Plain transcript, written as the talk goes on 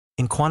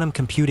In quantum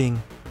computing,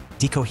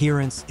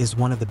 decoherence is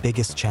one of the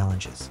biggest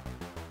challenges.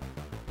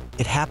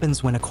 It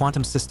happens when a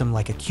quantum system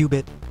like a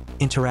qubit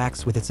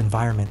interacts with its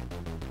environment,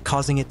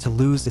 causing it to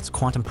lose its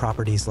quantum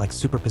properties like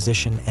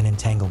superposition and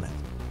entanglement.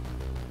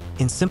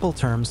 In simple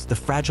terms, the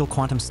fragile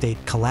quantum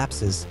state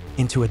collapses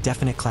into a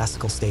definite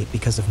classical state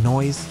because of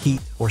noise,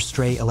 heat, or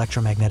stray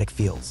electromagnetic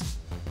fields.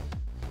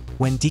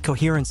 When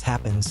decoherence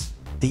happens,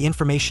 the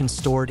information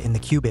stored in the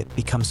qubit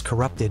becomes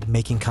corrupted,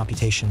 making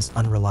computations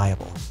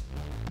unreliable.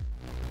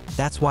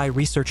 That's why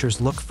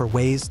researchers look for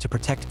ways to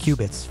protect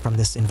qubits from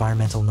this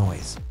environmental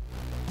noise.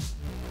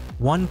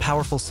 One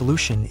powerful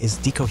solution is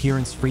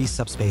Decoherence-Free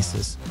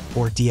Subspaces,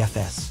 or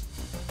DFS.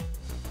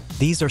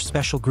 These are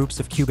special groups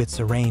of qubits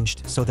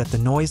arranged so that the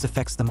noise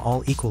affects them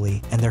all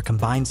equally and their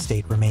combined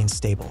state remains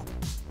stable.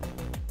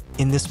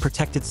 In this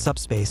protected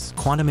subspace,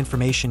 quantum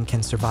information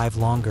can survive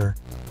longer,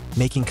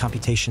 making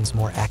computations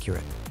more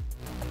accurate.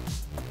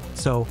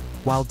 So,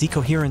 while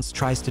decoherence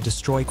tries to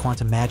destroy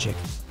quantum magic,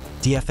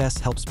 DFS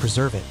helps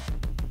preserve it,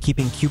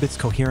 keeping qubits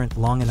coherent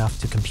long enough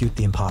to compute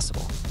the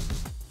impossible.